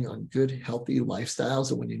relying on good, healthy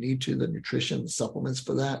lifestyles. And when you need to, the nutrition, the supplements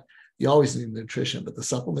for that, you always need nutrition, but the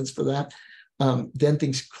supplements for that, then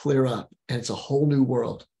things clear up, and it's a whole new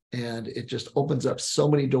world. And it just opens up so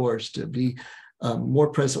many doors to be more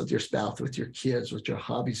present with your spouse, with your kids, with your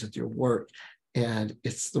hobbies, with your work. And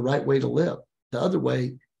it's the right way to live. The other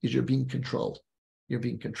way is you're being controlled. You're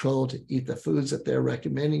being controlled to eat the foods that they're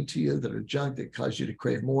recommending to you that are junk, that cause you to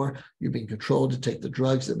crave more. You're being controlled to take the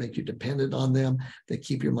drugs that make you dependent on them, that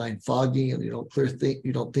keep your mind foggy, and you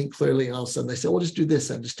don't think clearly. And all of a sudden they say, well, just do this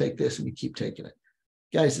and just take this, and you keep taking it.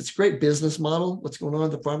 Guys, it's a great business model, what's going on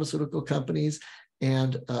with the pharmaceutical companies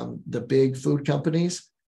and the big food companies,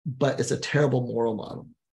 but it's a terrible moral model,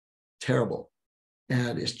 terrible.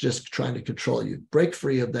 And it's just trying to control you. Break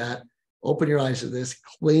free of that. Open your eyes to this,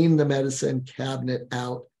 clean the medicine cabinet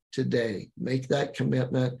out today. Make that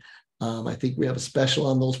commitment. I think we have a special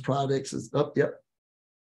on those products. It's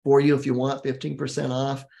for you if you want, 15%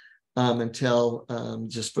 off until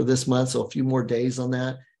just for this month. So a few more days on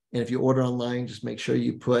that. And if you order online, just make sure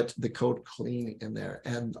you put the code CLEAN in there.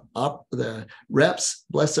 And the reps,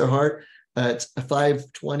 bless their heart, it's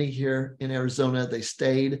 5:20 here in Arizona. They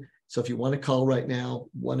stayed. So if you want to call right now,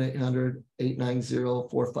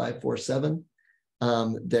 1-800-890-4547.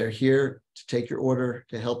 They're here to take your order,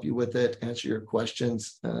 to help you with it, answer your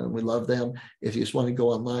questions. We love them. If you just want to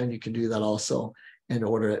go online, you can do that also and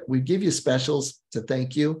order it. We give you specials to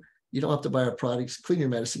thank you. You don't have to buy our products. Clean your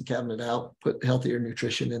medicine cabinet out, put healthier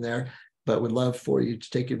nutrition in there. But we'd love for you to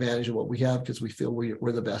take advantage of what we have, because we feel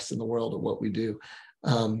we're the best in the world at what we do.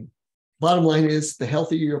 Bottom line is, the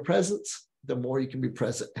healthier your presence, the more you can be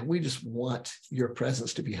present. And we just want your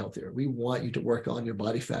presence to be healthier. We want you to work on your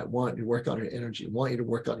body fat, want you to work on your energy, want you to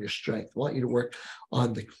work on your strength, want you to work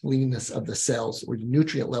on the cleanness of the cells or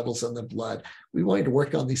nutrient levels in the blood. We want you to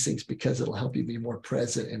work on these things because it'll help you be more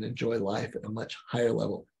present and enjoy life at a much higher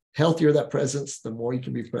level. Healthier that presence, the more you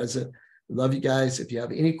can be present. We love you guys. If you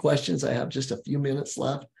have any questions, I have just a few minutes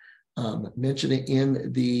left. Mention it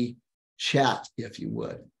in the chat, if you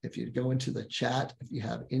would. If you go into the chat, if you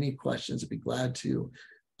have any questions, I'd be glad to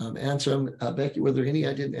answer them. Becky, were there any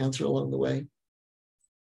I didn't answer along the way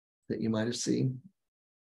that you might have seen?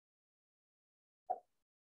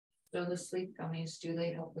 So the sleep gummies, do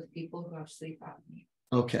they help with people who have sleep apnea?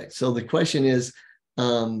 Okay, so the question is,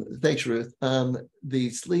 thanks, Ruth.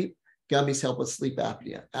 The sleep gummies help with sleep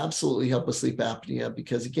apnea. Absolutely help with sleep apnea,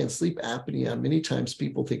 because again, sleep apnea, many times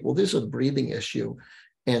people think, well, there's a breathing issue.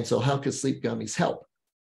 And so how could sleep gummies help?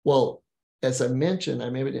 Well, as I mentioned,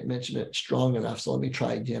 I maybe didn't mention it strong enough, so let me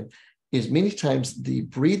try again, is many times the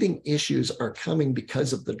breathing issues are coming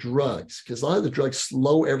because of the drugs, because a lot of the drugs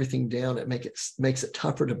slow everything down. It makes it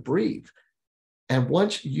tougher to breathe. And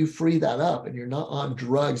once you free that up and you're not on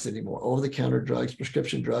drugs anymore, over-the-counter drugs,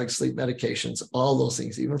 prescription drugs, sleep medications, all those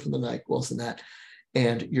things, even from the NyQuils and that,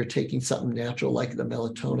 and you're taking something natural like the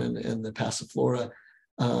melatonin and the Passiflora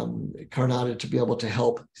Carnata to be able to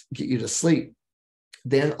help get you to sleep,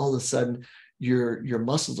 then all of a sudden your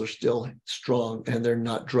muscles are still strong and they're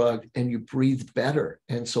not drugged, and you breathe better.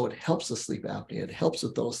 And so it helps the sleep apnea. It helps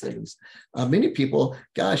with those things. Many people,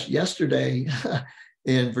 gosh, yesterday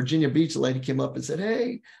in Virginia Beach, a lady came up and said,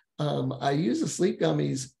 hey, I use the sleep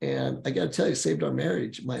gummies, and I got to tell you, it saved our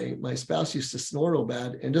marriage. My spouse used to snore real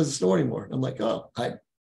bad and doesn't snore anymore. I'm like, oh, I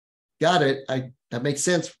got it. That makes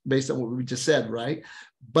sense based on what we just said, right?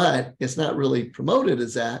 But it's not really promoted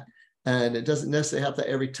as that. And it doesn't necessarily have to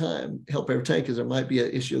help every time, because there might be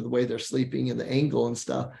an issue of the way they're sleeping and the angle and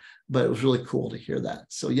stuff. But it was really cool to hear that.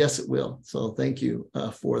 So yes, it will. So thank you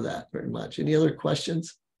for that very much. Any other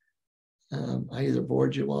questions? I either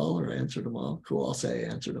bored you all or answered them all. Cool. I'll say I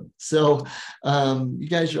answered them. So you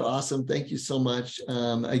guys are awesome. Thank you so much.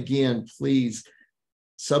 Again, please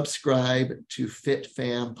subscribe to Fit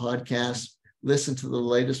Fam podcast. Listen to the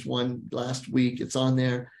latest one last week. It's on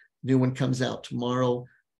there. New one comes out tomorrow.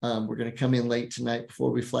 We're going to come in late tonight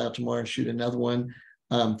before we fly out tomorrow and shoot another one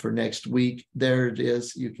for next week. There it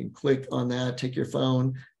is. You can click on that, take your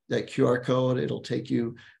phone, that QR code. It'll take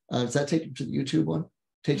you. Does that take you to the YouTube one?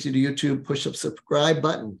 Takes you to YouTube, push up subscribe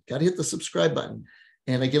button. Got to hit the subscribe button.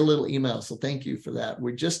 And I get a little email. So thank you for that.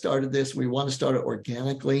 We just started this. We want to start it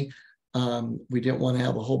organically. We didn't want to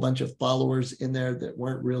have a whole bunch of followers in there that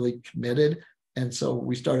weren't really committed. And so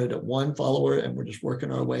we started at 1 follower, and we're just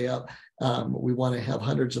working our way up. We want to have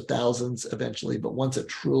hundreds of thousands eventually, but ones that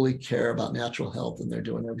truly care about natural health, and they're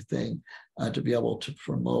doing everything to be able to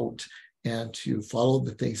promote and to follow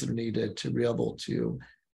the things that are needed to be able to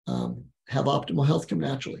have optimal health come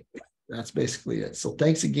naturally. That's basically it. So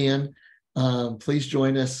thanks again. Please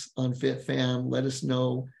join us on Fit Fam. Let us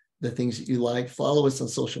know the things that you like. Follow us on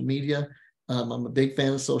social media. I'm a big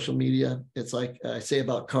fan of social media. It's like I say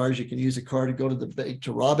about cars. You can use a car to go to the bank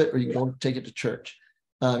to rob it, or you can go take it to church.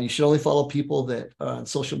 You should only follow people that are on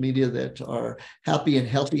social media that are happy and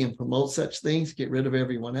healthy and promote such things. Get rid of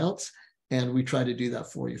everyone else. And we try to do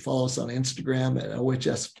that for you. Follow us on Instagram at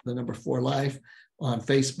OHS4Life, on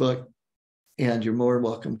Facebook. And you're more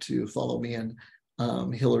welcome to follow me and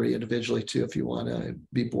Hillary individually too, if you want to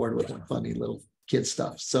be bored with our funny little kid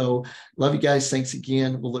stuff. So love you guys. Thanks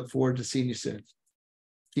again. We'll look forward to seeing you soon.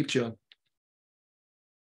 Keep chewing.